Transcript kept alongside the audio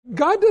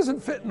God doesn't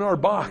fit in our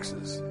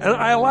boxes. And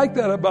I like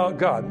that about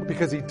God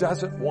because He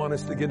doesn't want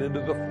us to get into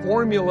the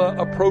formula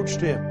approach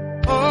to Him.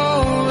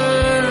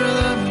 Over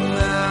the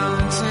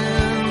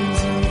mountains,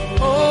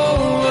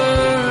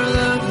 over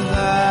the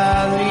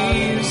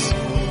valleys,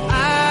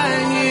 I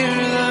hear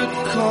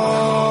the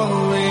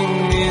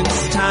calling.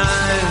 It's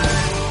time.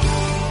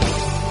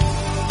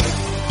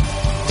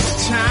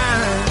 It's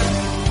time.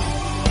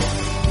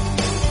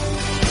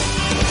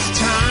 It's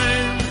time.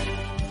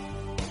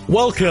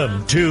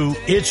 Welcome to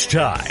It's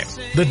Time,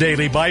 the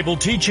daily Bible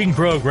teaching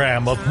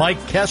program of Mike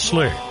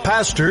Kessler,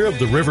 pastor of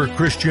the River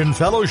Christian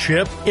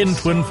Fellowship in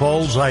Twin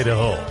Falls,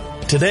 Idaho.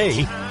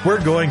 Today,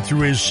 we're going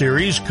through his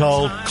series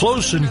called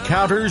Close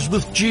Encounters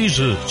with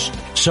Jesus.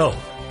 So,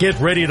 get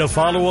ready to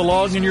follow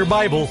along in your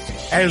Bible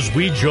as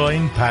we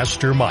join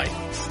Pastor Mike.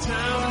 It's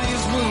time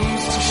these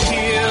wounds to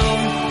heal.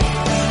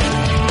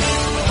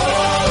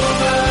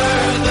 Over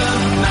the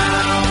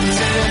mountains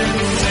and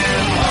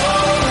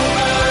over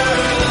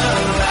the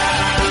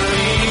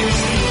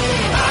valleys,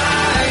 I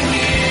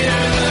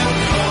hear the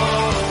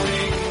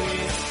calling.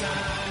 It's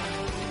time.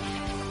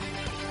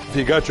 If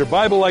you got your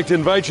Bible, I'd like to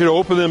invite you to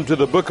open them to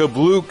the book of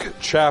Luke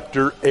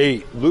chapter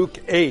 8. Luke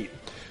 8.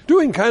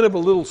 Doing kind of a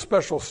little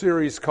special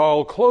series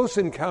called Close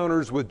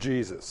Encounters with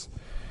Jesus.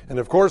 And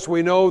of course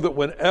we know that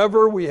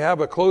whenever we have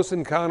a close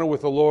encounter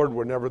with the Lord,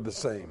 we're never the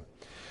same.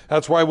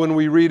 That's why when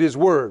we read His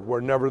Word,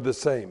 we're never the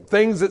same.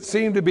 Things that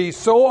seem to be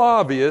so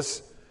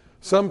obvious,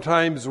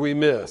 sometimes we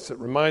miss. It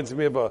reminds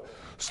me of a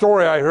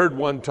story I heard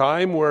one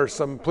time where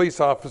some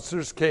police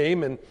officers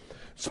came and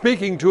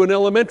speaking to an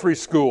elementary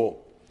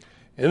school.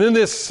 And in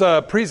this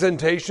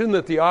presentation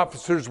that the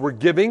officers were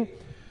giving,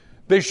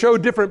 they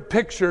showed different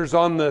pictures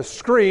on the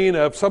screen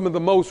of some of the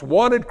most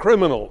wanted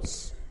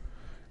criminals.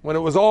 When it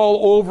was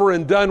all over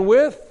and done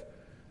with,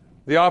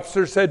 the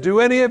officer said, "Do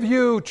any of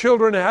you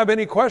children have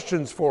any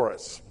questions for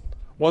us?"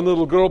 One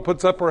little girl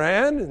puts up her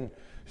hand and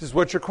says,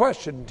 "What's your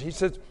question?" She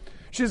said,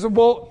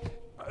 "Well,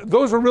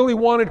 those are really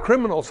wanted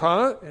criminals,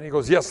 huh?" And he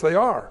goes, "Yes, they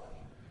are."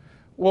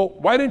 "Well,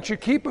 why didn't you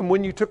keep them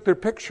when you took their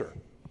picture?"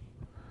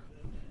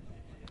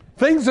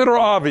 Things that are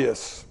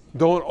obvious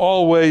don't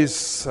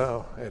always,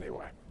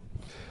 anyway.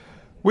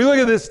 We look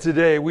at this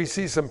today, we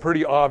see some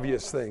pretty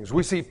obvious things.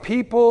 We see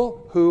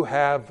people who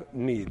have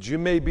needs. You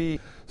may be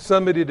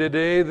somebody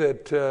today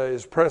that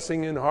is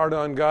pressing in hard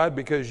on God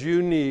because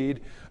you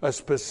need a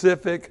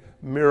specific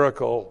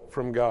miracle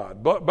from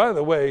God. But by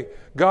the way,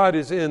 God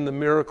is in the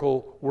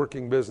miracle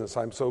working business.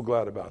 I'm so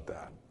glad about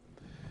that.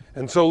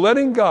 And so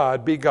letting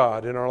God be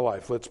God in our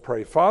life. Let's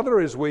pray. Father,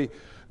 as we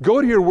go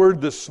to your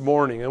word this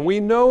morning, and we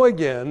know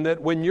again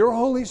that when your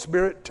Holy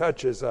Spirit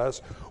touches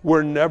us,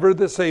 we're never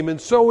the same. And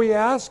so we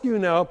ask you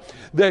now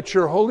that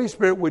your Holy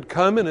Spirit would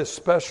come in a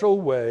special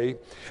way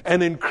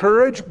and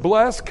encourage,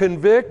 bless,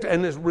 convict,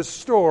 and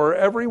restore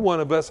every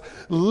one of us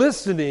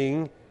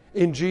listening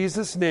in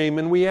Jesus' name.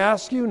 And we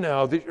ask you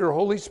now that your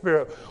Holy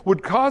Spirit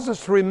would cause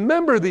us to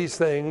remember these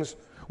things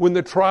when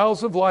the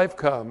trials of life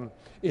come.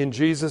 In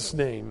Jesus'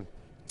 name,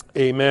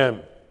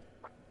 amen.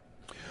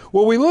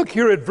 Well, we look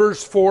here at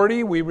verse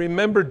 40. We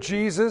remember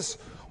Jesus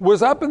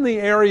was up in the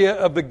area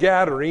of the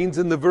Gadarenes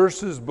in the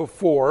verses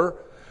before.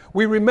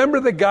 We remember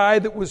the guy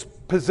that was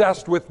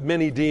possessed with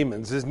many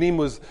demons. His name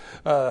was,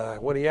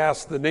 when he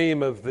asked the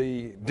name of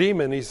the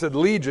demon, he said,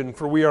 "Legion,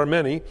 for we are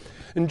many."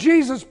 And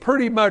Jesus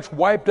pretty much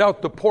wiped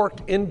out the pork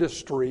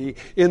industry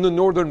in the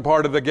northern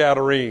part of the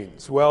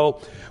Gadarenes. Well,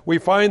 we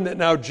find that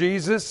now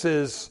Jesus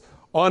is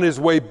on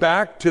his way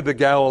back to the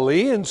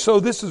Galilee. And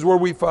so this is where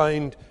we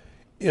find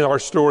in our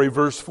story,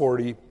 verse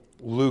 40,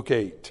 Luke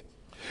 8.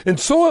 "And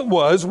so it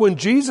was when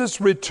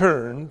Jesus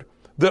returned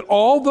that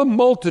all the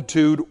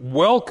multitude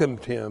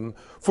welcomed him,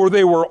 for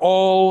they were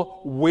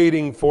all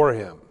waiting for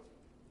him.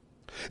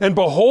 And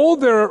behold,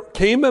 there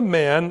came a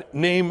man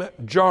named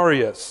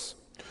Jairus,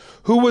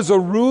 who was a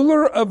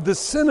ruler of the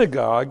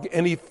synagogue,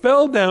 and he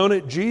fell down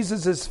at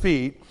Jesus'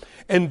 feet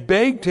and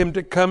begged him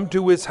to come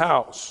to his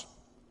house.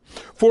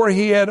 For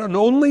he had an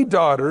only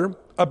daughter,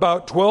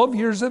 about 12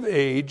 years of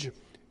age,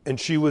 and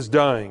she was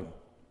dying.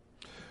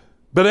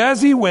 But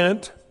as he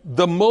went,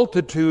 the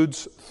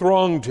multitudes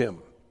thronged him."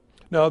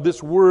 Now,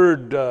 this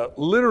word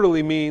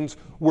literally means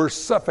we're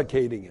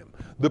suffocating him.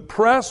 The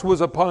press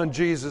was upon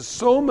Jesus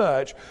so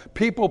much,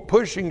 people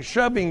pushing,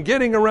 shoving,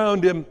 getting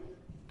around him.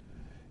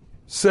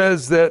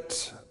 Says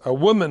that a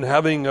woman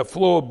having a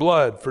flow of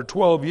blood for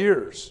 12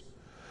 years,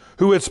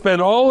 who had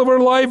spent all of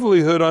her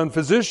livelihood on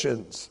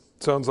physicians,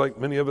 sounds like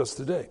many of us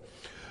today,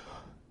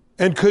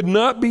 and could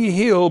not be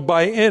healed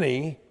by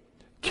any,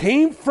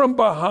 came from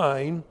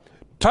behind,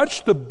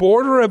 touched the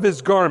border of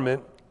his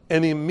garment,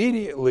 and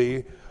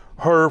immediately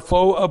her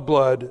flow of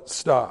blood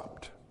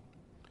stopped.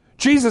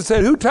 Jesus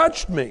said, "Who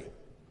touched me?"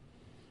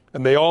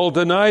 And they all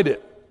denied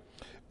it.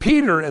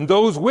 Peter and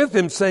those with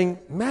him saying,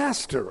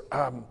 "Master,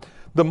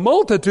 the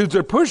multitudes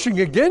are pushing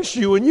against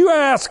you, and you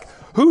ask,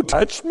 'Who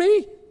touched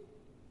me?'"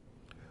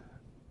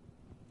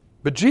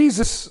 But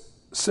Jesus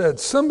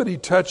said, "Somebody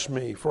touched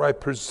me, for I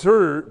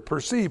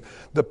perceive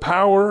the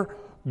power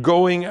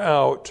going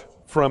out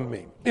from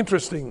me."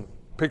 Interesting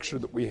picture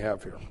that we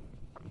have here.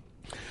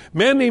 A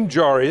man named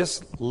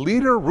Jairus,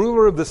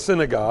 ruler of the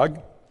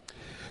synagogue,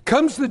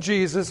 comes to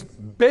Jesus,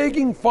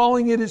 begging,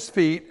 falling at his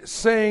feet,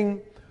 saying,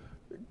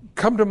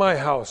 "Come to my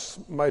house.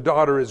 My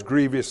daughter is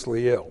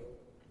grievously ill."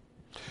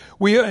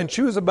 And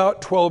she was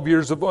about 12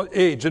 years of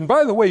age. And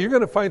by the way, you're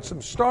going to find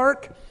some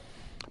stark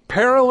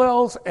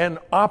parallels and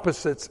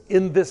opposites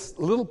in this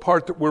little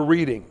part that we're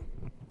reading.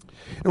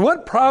 And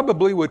what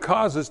probably would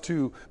cause us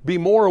to be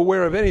more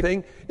aware of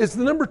anything is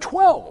the number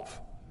 12.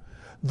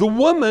 The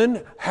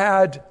woman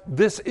had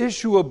this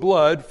issue of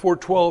blood for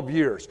 12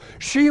 years.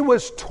 She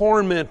was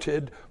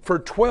tormented for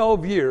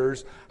 12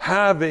 years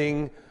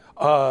having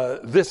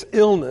this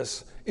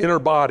illness in her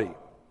body.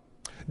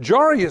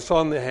 Jairus,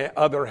 on the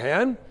other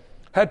hand,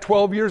 had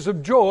 12 years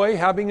of joy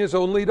having his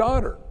only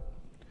daughter.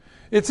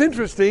 It's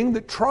interesting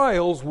that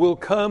trials will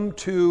come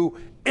to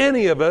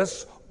any of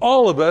us,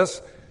 all of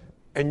us,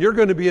 and you're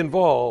going to be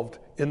involved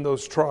in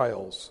those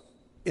trials.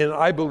 And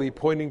I believe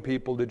pointing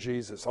people to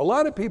Jesus. A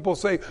lot of people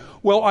say,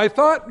 well, I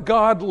thought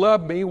God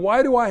loved me.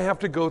 Why do I have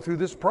to go through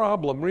this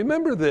problem?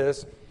 Remember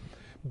this.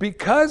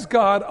 Because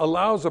God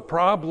allows a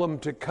problem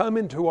to come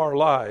into our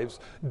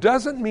lives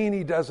doesn't mean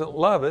He doesn't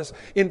love us.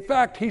 In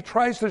fact, He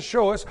tries to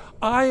show us,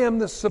 I am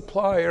the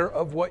supplier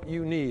of what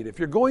you need. If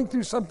you're going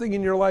through something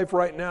in your life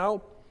right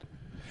now,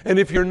 and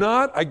if you're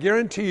not, I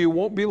guarantee you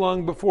won't be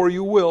long before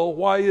you will.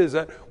 Why is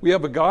that? We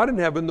have a God in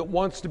heaven that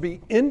wants to be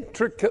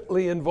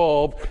intricately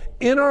involved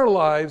in our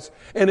lives.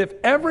 And if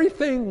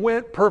everything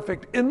went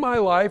perfect in my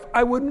life,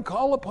 I wouldn't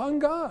call upon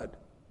God.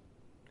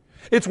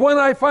 It's when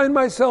I find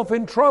myself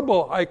in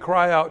trouble, I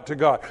cry out to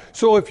God.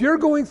 So if you're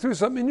going through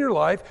something in your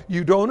life,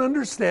 you don't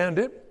understand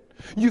it.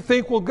 You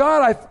think, well,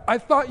 God, I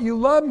thought you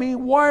loved me.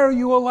 Why are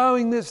you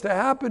allowing this to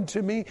happen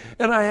to me?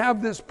 And I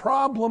have this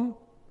problem.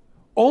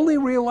 Only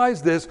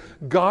realize this,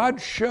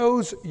 God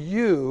shows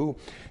you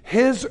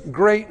His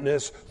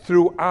greatness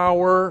through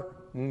our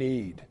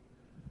need.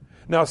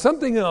 Now,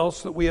 something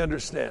else that we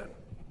understand.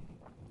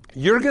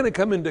 You're going to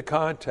come into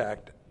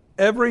contact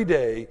every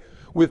day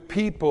with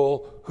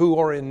people who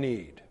are in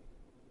need.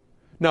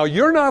 Now,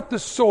 you're not the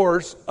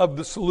source of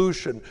the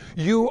solution.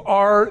 You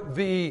are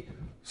the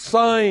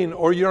sign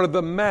or you're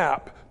the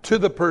map to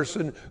the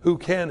person who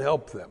can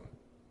help them.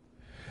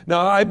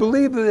 Now, I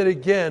believe that,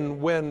 again,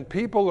 when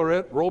people are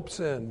at rope's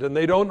end and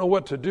they don't know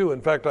what to do,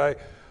 in fact, I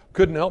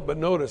couldn't help but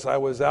notice I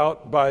was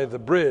out by the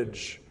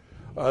bridge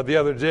the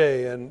other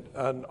day, and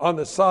on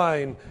the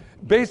sign,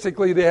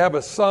 basically they have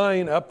a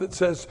sign up that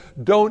says,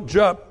 "Don't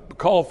jump,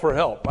 call for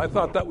help." I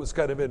thought that was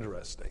kind of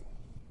interesting.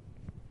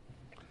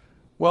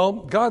 Well,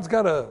 God's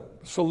got a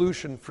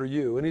solution for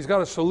you, and He's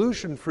got a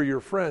solution for your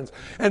friends.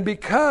 And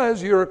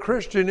because you're a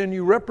Christian and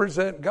you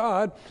represent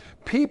God,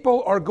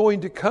 people are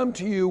going to come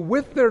to you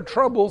with their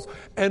troubles,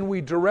 and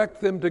we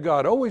direct them to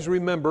God. Always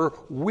remember,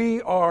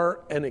 we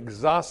are an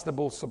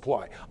inexhaustible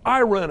supply.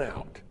 I run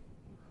out,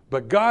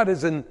 but God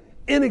is an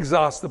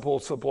inexhaustible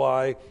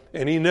supply,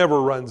 and He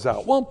never runs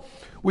out. Well,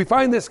 we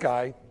find this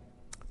guy,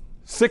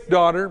 sick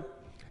daughter,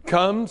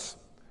 comes.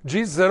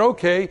 Jesus said,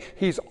 okay,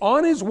 he's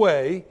on his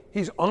way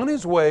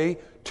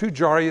to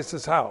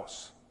Jairus'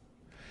 house.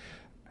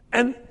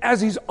 And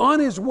as he's on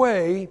his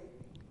way,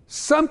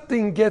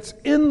 something gets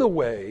in the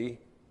way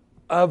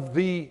of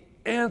the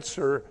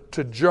answer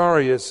to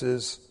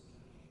Jairus'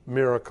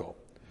 miracle.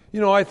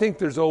 You know, I think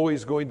there's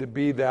always going to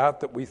be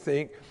that we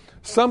think,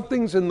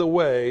 something's in the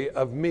way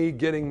of me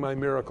getting my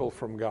miracle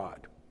from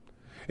God.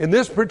 In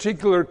this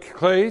particular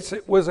case,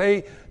 it was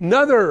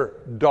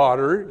another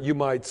daughter, you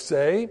might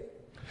say,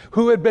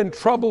 who had been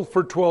troubled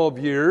for 12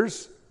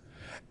 years.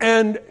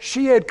 And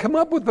she had come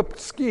up with a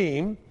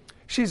scheme.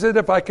 She said,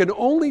 if I could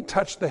only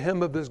touch the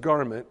hem of His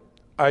garment,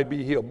 I'd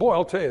be healed. Boy,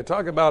 I'll tell you,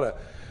 talk about a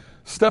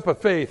step of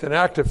faith, an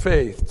act of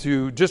faith,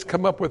 to just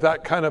come up with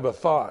that kind of a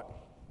thought.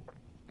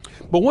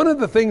 But one of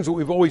the things that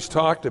we've always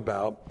talked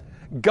about,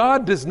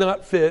 God does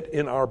not fit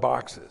in our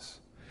boxes.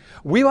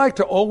 We like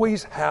to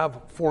always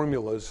have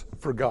formulas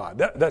for God.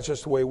 That's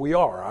just the way we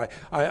are.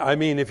 I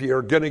mean, if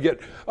you're going to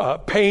get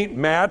paint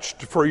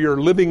matched for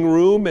your living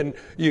room and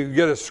you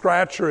get a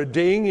scratch or a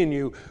ding and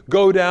you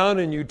go down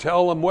and you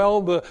tell them, well,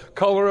 the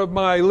color of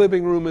my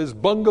living room is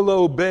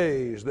bungalow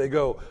beige. They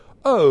go,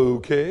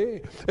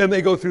 okay. And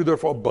they go through their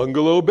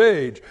bungalow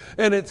beige.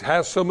 And it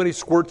has so many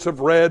squirts of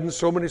red and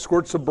so many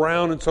squirts of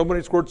brown and so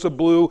many squirts of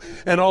blue.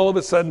 And all of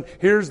a sudden,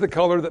 here's the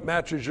color that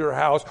matches your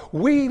house.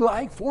 We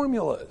like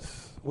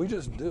formulas. We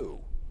just do.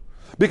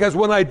 Because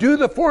when I do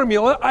the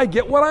formula, I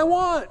get what I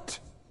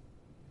want.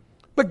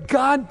 But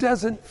God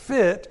doesn't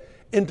fit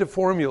into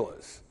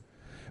formulas.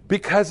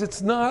 Because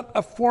it's not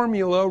a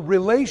formula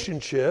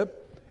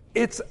relationship.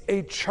 It's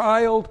a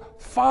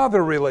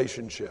child-father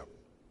relationship.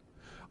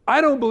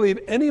 I don't believe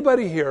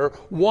anybody here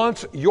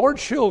wants your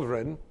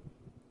children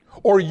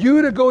or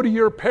you to go to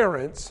your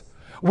parents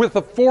with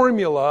a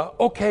formula.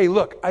 Okay,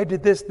 look, I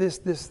did this.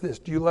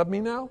 Do you love me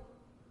now?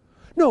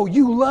 No,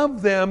 you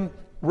love them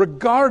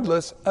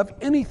regardless of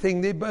anything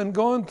they've been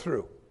gone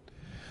through.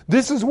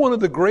 This is one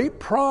of the great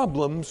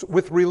problems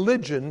with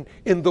religion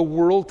in the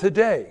world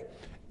today.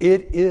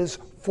 It is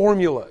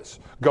formulas.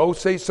 Go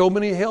say so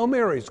many Hail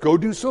Marys. Go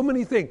do so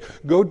many things.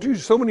 Go do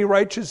so many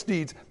righteous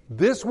deeds.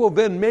 This will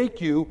then make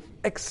you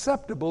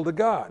acceptable to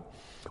God.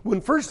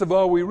 When first of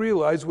all we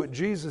realize what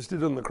Jesus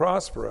did on the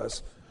cross for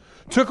us,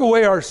 took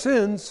away our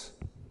sins,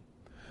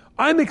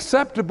 I'm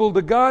acceptable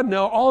to God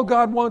now. All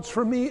God wants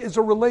from me is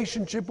a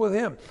relationship with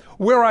Him,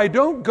 where I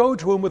don't go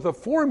to Him with a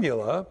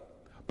formula,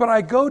 but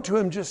I go to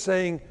Him just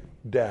saying,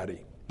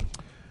 Daddy.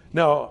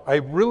 Now, I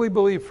really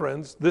believe,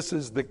 friends, this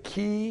is the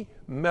key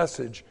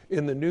message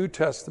in the New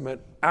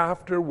Testament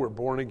after we're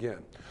born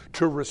again.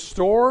 To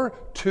restore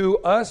to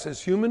us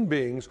as human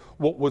beings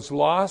what was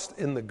lost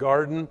in the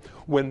garden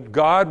when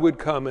God would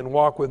come and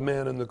walk with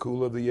man in the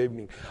cool of the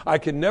evening. I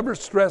can never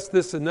stress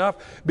this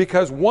enough,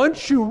 because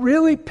once you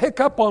really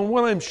pick up on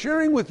what I'm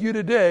sharing with you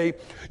today,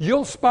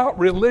 you'll spot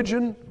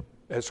religion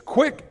as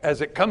quick as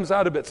it comes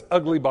out of its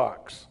ugly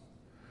box.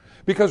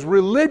 Because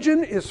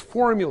religion is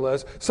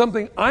formulas,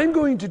 something I'm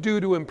going to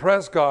do to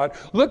impress God.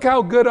 Look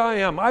how good I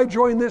am. I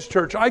joined this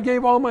church. I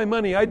gave all my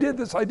money. I did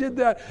this. I did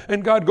that.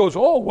 And God goes,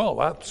 oh, well,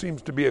 that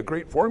seems to be a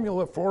great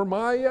formula for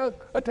my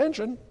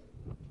attention.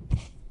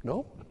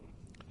 No.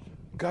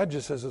 God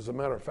just says, as a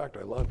matter of fact,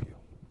 I love you.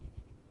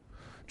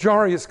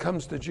 Jairus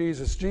comes to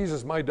Jesus.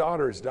 Jesus, my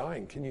daughter is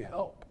dying. Can you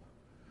help?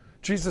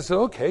 Jesus said,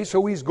 okay,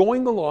 so he's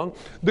going along.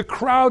 The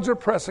crowds are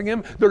pressing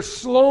him. They're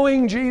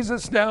slowing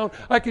Jesus down.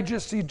 I could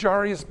just see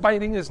Jairus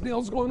biting his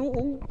nails going,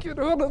 oh, get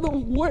out of the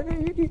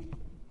way.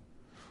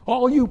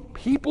 All you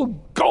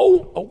people,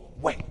 go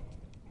away.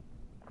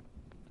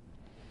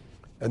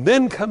 And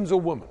then comes a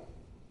woman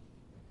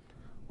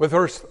with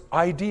her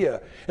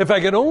idea, if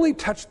I could only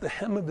touch the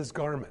hem of his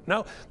garment.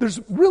 Now, there's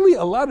really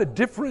a lot of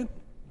different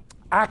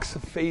acts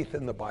of faith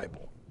in the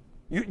Bible.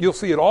 You'll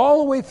see it all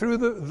the way through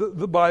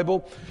the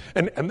Bible,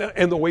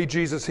 and the way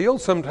Jesus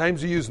healed.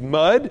 Sometimes he used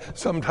mud.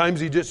 Sometimes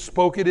he just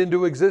spoke it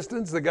into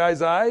existence, the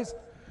guy's eyes.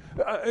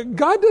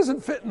 God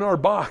doesn't fit in our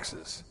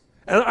boxes.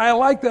 And I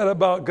like that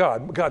about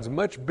God. God's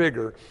much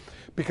bigger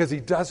because he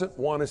doesn't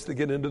want us to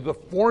get into the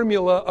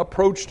formula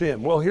approach to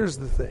him. Well, here's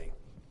the thing.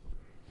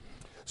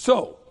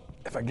 So,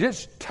 if I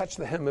just touch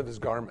the hem of his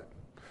garment,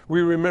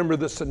 we remember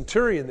the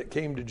centurion that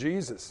came to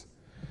Jesus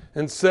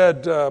and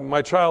said,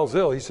 my child's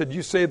ill. He said,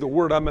 you say the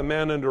word, I'm a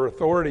man under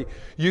authority.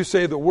 You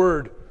say the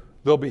word,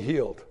 they'll be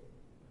healed.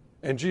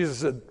 And Jesus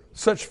said,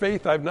 such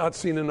faith I've not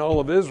seen in all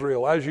of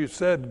Israel. As you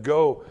said,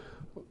 go.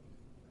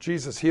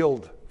 Jesus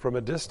healed from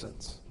a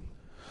distance.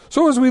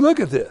 So as we look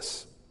at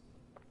this,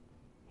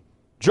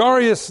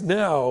 Jairus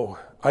now,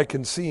 I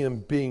can see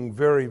him being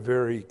very,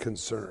 very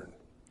concerned.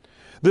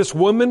 This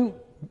woman,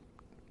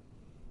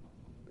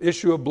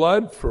 issue of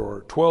blood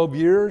for 12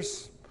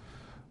 years.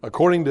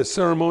 According to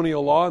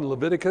ceremonial law in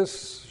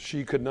Leviticus,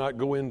 she could not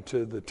go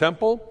into the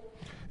temple.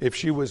 If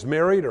she was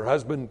married, her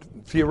husband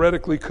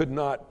theoretically could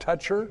not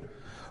touch her.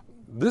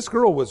 This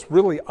girl was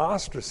really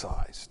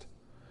ostracized.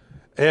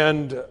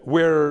 And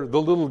where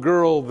the little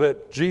girl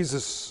that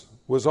Jesus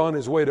was on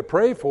his way to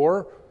pray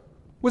for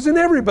was in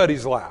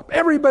everybody's lap.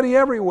 Everybody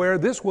everywhere,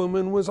 this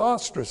woman was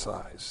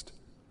ostracized.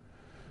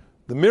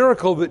 The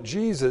miracle that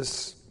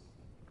Jesus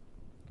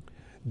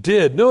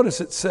did,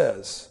 notice it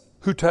says,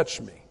 who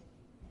touched me?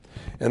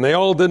 And they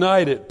all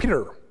denied it.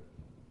 Peter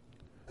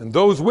and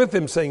those with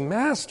him saying,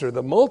 Master,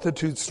 the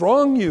multitude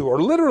throng you, or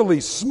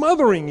literally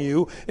smothering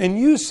you, and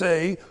you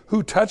say,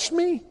 who touched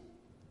me?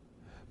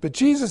 But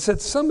Jesus said,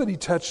 somebody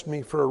touched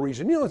me for a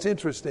reason. You know, it's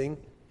interesting.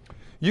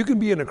 You can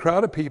be in a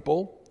crowd of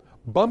people,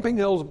 bumping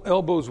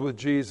elbows with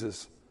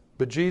Jesus,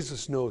 but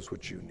Jesus knows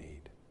what you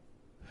need.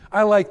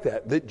 I like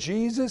that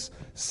Jesus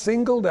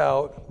singled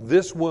out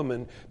this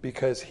woman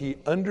because he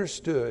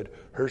understood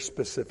her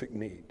specific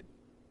need.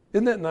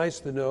 Isn't that nice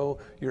to know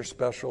you're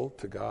special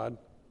to God?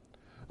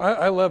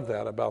 I love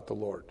that about the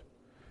Lord.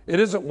 It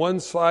isn't one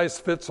size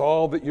fits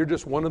all, that you're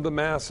just one of the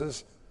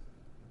masses.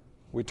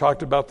 We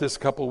talked about this a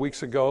couple of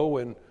weeks ago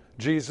when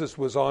Jesus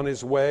was on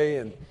his way,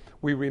 and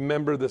we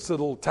remember this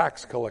little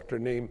tax collector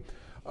named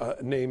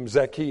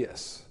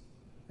Zacchaeus.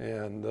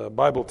 And the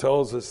Bible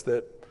tells us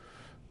that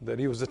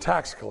he was a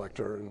tax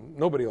collector, and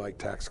nobody liked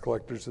tax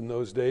collectors in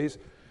those days.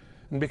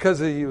 And because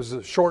he was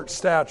a short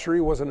stature,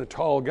 he wasn't a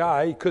tall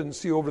guy, he couldn't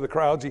see over the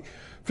crowds. He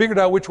figured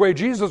out which way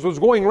Jesus was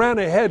going, ran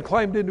ahead,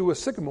 climbed into a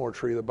sycamore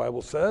tree, the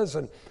Bible says.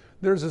 And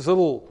there's this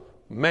little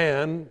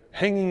man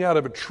hanging out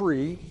of a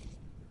tree.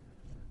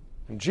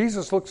 And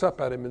Jesus looks up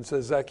at him and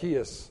says,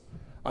 Zacchaeus,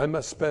 I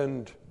must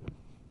spend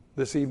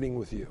this evening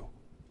with you.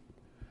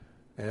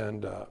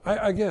 And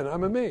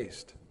I'm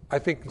amazed. I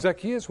think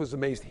Zacchaeus was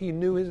amazed. He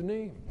knew his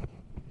name.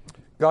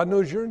 God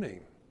knows your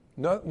name.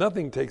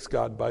 Nothing takes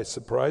God by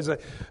surprise.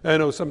 I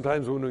know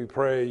sometimes when we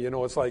pray,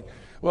 it's like,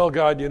 well,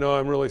 God,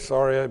 I'm really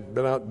sorry. I've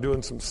been out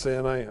doing some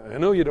sin. I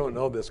know you don't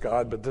know this,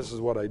 God, but this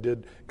is what I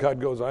did. God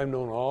goes, I've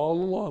known all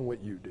along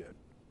what you did.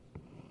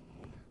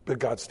 But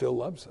God still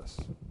loves us.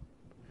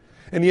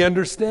 And he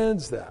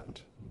understands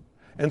that.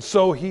 And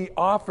so he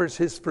offers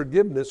his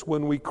forgiveness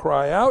when we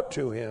cry out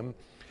to him,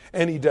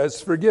 and he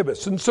does forgive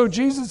us. And so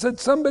Jesus said,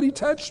 somebody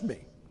touched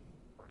me.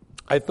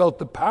 I felt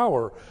the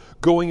power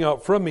going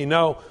out from me.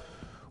 Now,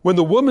 When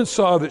the woman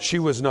saw that she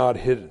was not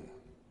hidden,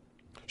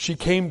 she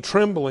came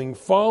trembling,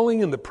 falling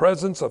in the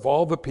presence of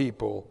all the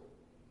people,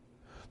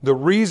 the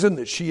reason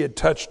that she had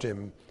touched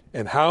him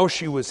and how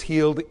she was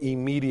healed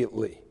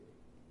immediately.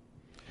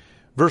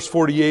 Verse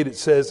 48, it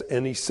says,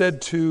 and he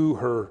said to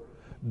her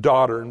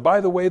daughter, and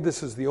by the way,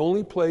 this is the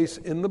only place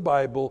in the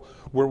Bible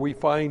where we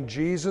find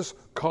Jesus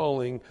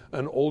calling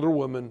an older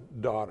woman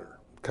daughter.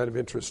 Kind of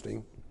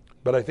interesting,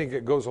 but I think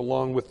it goes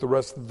along with the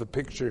rest of the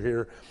picture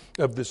here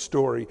of this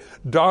story.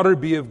 Daughter,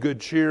 be of good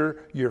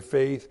cheer. Your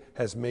faith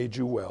has made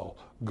you well.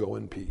 Go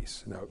in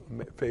peace. Now,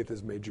 faith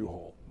has made you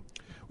whole.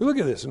 We look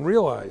at this and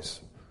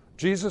realize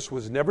Jesus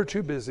was never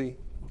too busy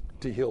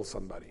to heal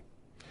somebody.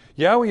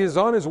 Yeah, he is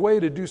on his way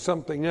to do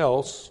something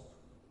else.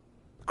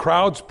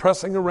 Crowds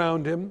pressing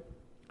around him.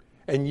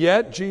 And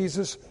yet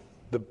Jesus,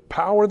 the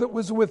power that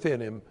was within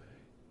him,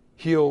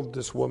 healed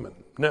this woman.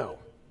 Now,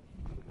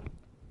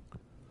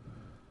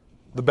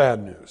 the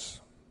bad news.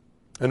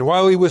 And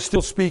while he was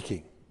still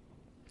speaking,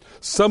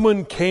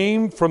 someone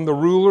came from the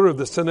ruler of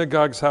the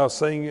synagogue's house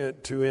saying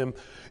it to him,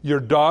 your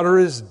daughter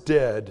is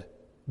dead.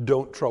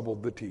 Don't trouble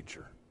the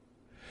teacher.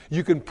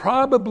 You can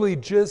probably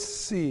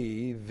just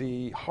see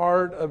the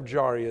heart of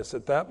Jairus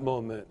at that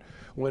moment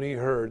when he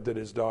heard that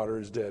his daughter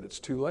is dead. It's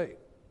too late.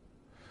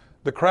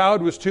 The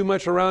crowd was too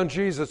much around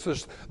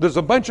Jesus. There's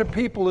a bunch of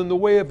people in the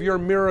way of your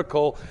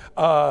miracle.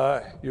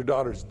 Your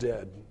daughter's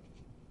dead.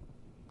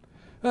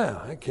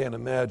 I can't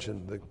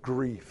imagine the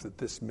grief that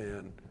this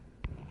man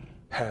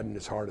had in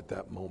his heart at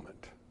that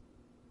moment.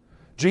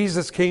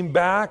 Jesus came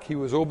back. He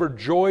was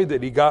overjoyed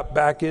that he got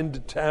back into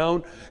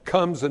town,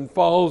 comes and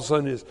falls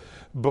on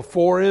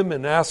before him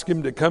and asks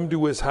him to come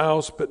to his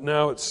house, but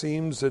now it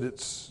seems that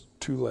it's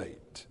too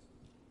late.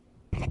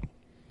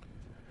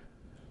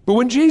 But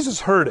when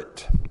Jesus heard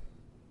it,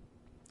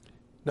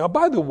 now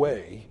by the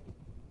way,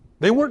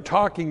 they weren't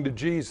talking to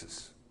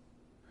Jesus.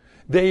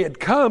 They had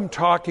come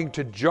talking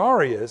to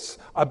Jairus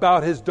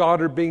about his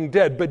daughter being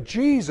dead, but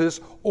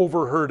Jesus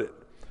overheard it.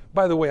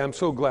 By the way, I'm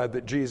so glad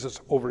that Jesus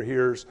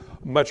overhears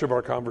much of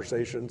our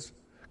conversations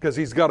because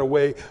he's got a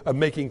way of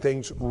making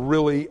things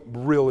really,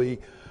 really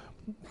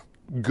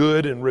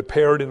good and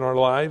repaired in our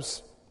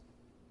lives.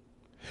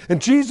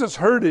 And Jesus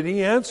heard it.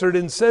 He answered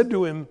and said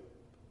to him,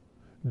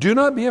 do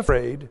not be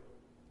afraid,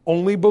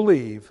 only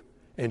believe,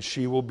 and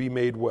she will be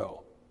made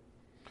well.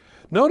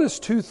 Notice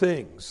two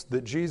things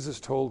that Jesus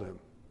told him.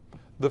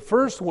 The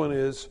first one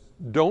is,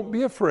 don't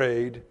be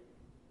afraid.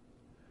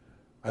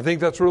 I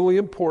think that's really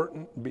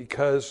important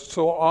because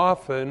so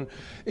often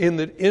in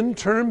the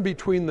interim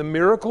between the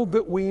miracle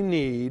that we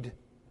need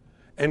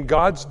and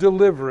God's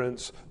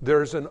deliverance,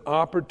 there's an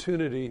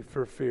opportunity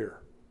for fear.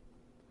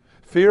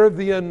 Fear of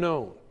the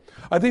unknown.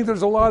 I think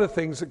there's a lot of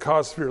things that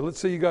cause fear. Let's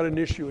say you got an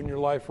issue in your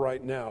life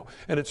right now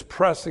and it's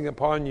pressing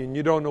upon you and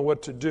you don't know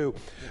what to do.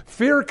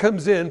 Fear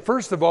comes in,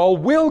 first of all,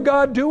 will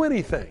God do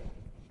anything?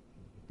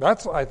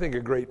 That's, I think,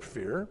 a great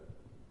fear.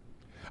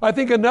 I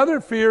think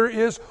another fear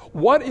is,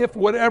 what if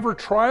whatever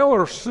trial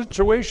or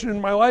situation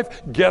in my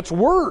life gets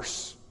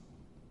worse?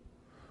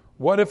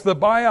 What if the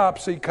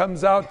biopsy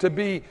comes out to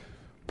be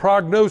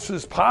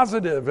prognosis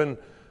positive and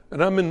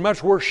I'm in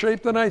much worse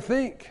shape than I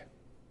think?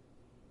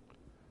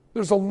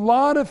 There's a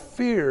lot of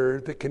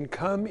fear that can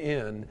come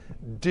in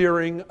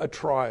during a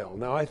trial.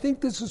 Now, I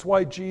think this is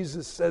why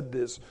Jesus said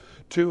this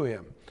to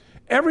him.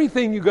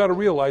 Everything you got to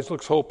realize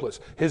looks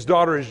hopeless. His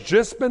daughter has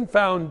just been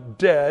found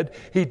dead.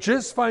 He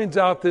just finds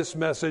out this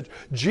message.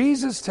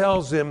 Jesus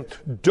tells him,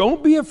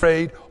 don't be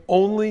afraid,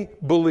 only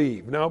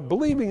believe. Now,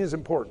 believing is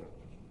important.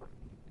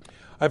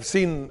 I've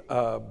seen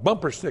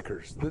bumper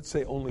stickers that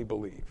say only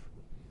believe.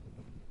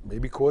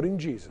 Maybe quoting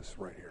Jesus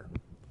right here.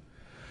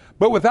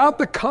 But without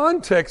the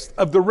context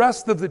of the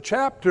rest of the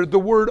chapter, the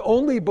word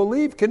only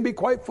believe can be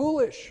quite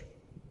foolish.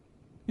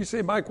 You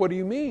say, Mike, what do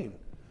you mean?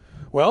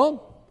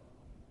 Well,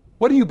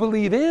 what do you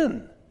believe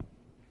in?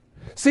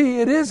 See,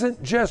 it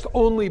isn't just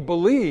only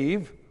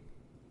believe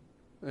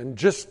and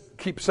just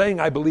keep saying,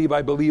 I believe,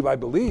 I believe, I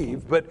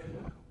believe, but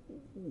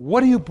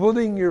what are you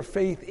putting your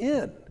faith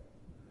in?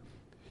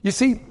 You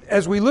see,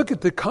 as we look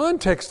at the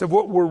context of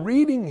what we're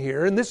reading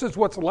here, and this is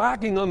what's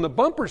lacking on the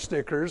bumper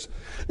stickers,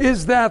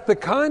 is that the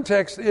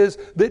context is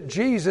that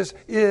Jesus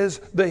is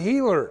the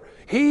healer.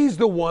 He's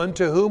the one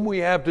to whom we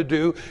have to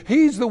do.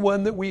 He's the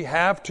one that we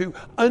have to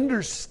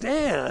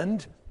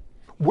understand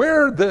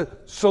where the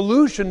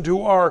solution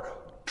to our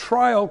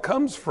trial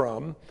comes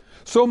from.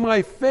 So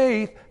my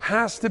faith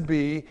has to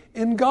be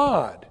in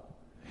God.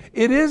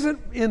 It isn't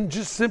in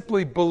just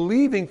simply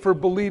believing for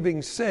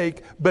believing's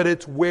sake, but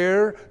it's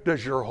where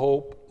does your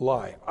hope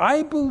lie?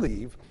 I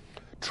believe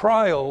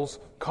trials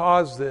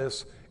cause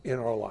this in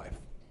our life.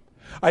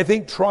 I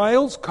think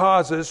trials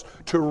cause us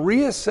to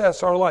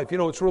reassess our life. You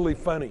know, it's really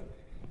funny.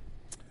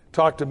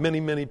 Talked to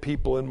many, many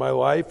people in my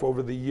life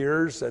over the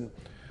years, and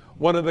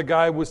One of the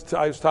guy I was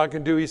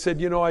talking to, he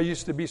said, I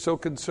used to be so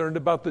concerned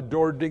about the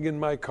door ding in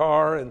my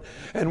car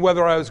and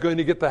whether I was going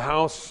to get the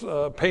house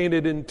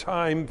painted in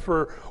time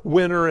for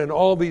winter and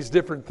all these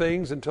different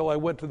things until I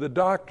went to the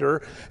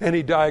doctor and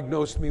he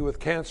diagnosed me with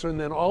cancer. And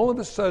then all of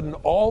a sudden,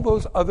 all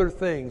those other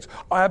things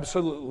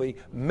absolutely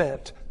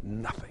meant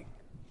nothing.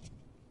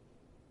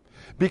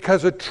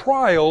 Because a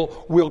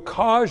trial will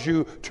cause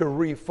you to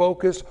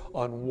refocus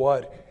on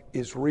what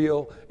is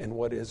real and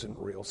what isn't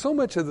real. So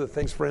much of the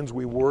things, friends,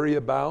 we worry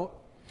about,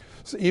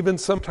 even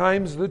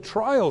sometimes the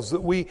trials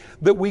that we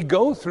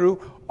go through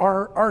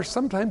are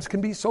sometimes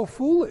can be so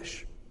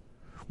foolish.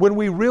 When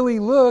we really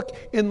look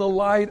in the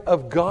light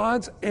of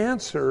God's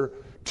answer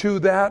to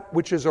that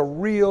which is a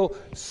real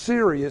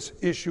serious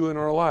issue in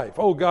our life.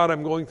 Oh God,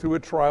 I'm going through a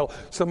trial.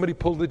 Somebody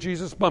pulled the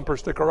Jesus bumper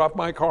sticker off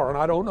my car and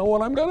I don't know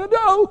what I'm going to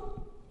do.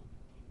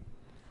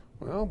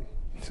 Well,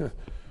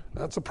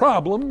 that's a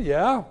problem,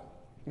 yeah.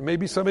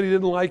 Maybe somebody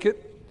didn't like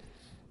it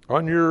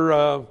on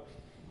your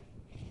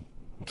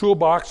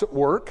toolbox at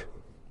work.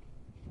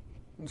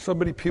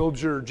 Somebody peeled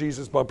your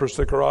Jesus bumper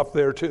sticker off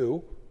there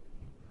too.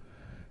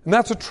 And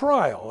that's a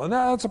trial. And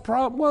that's a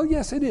problem. Well,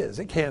 yes, it is.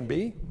 It can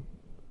be.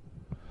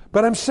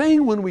 But I'm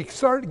saying when we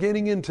start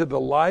getting into the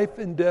life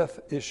and death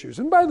issues,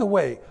 and by the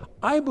way,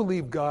 I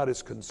believe God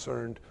is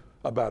concerned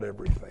about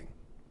everything.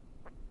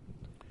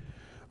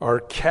 Our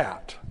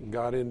cat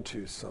got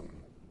into some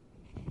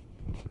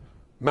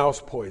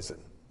mouse poison.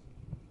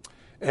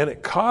 And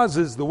it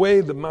causes, the way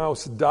the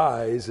mouse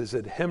dies is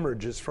it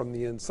hemorrhages from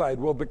the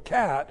inside. Well, the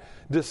cat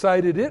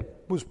decided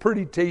it was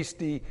pretty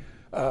tasty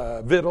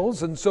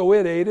victuals, and so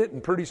it ate it,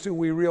 and pretty soon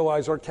we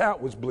realized our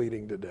cat was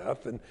bleeding to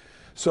death. And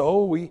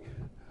so we,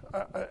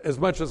 as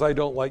much as I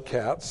don't like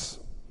cats,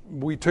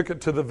 we took it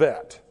to the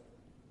vet.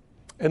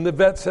 And the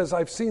vet says,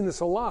 I've seen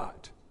this a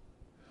lot.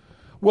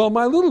 Well,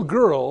 my little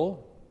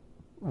girl,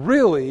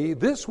 really,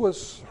 this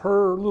was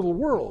her little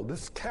world.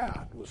 This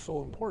cat was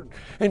so important.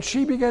 And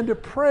she began to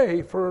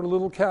pray for her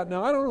little cat.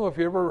 Now, I don't know if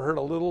you ever heard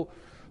a little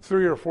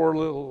 3 or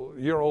 4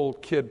 year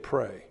old kid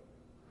pray.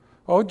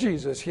 Oh,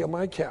 Jesus, heal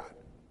my cat.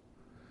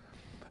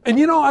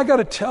 And I got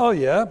to tell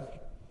you,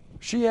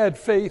 she had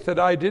faith that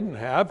I didn't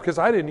have because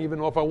I didn't even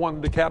know if I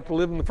wanted the cat to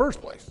live in the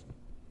first place.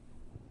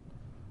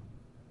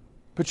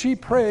 But she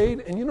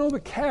prayed, and the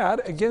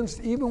cat, against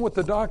even what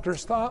the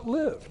doctors thought,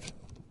 lived.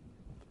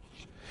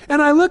 And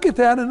I look at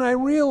that and I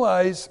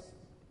realize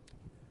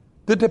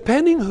that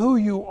depending who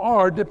you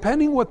are,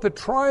 depending what the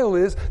trial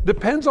is,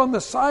 depends on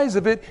the size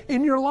of it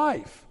in your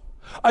life.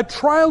 A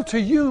trial to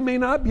you may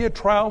not be a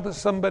trial to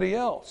somebody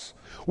else.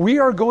 We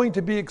are going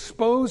to be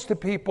exposed to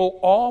people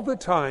all the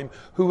time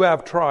who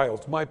have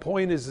trials. My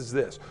point is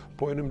this: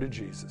 point them to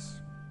Jesus.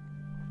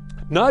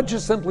 Not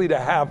just simply to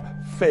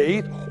have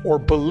faith or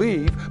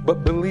believe,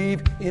 but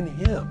believe in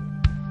Him.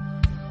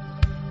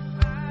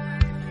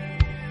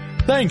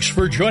 Thanks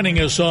for joining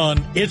us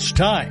on It's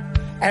Time,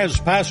 as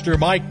Pastor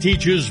Mike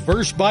teaches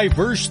verse by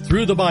verse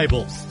through the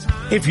Bible.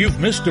 If you've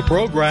missed a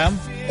program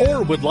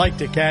or would like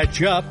to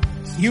catch up,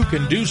 you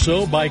can do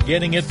so by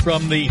getting it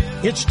from the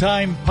It's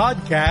Time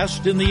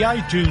podcast in the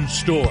iTunes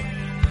store,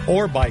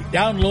 or by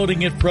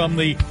downloading it from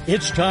the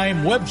It's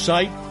Time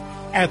website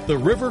at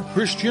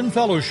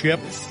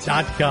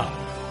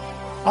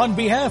theriverchristianfellowship.com. On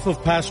behalf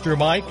of Pastor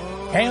Mike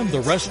and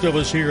the rest of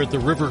us here at the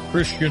River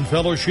Christian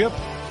Fellowship,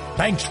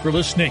 thanks for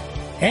listening.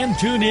 And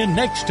tune in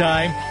next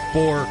time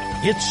for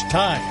It's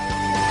Time.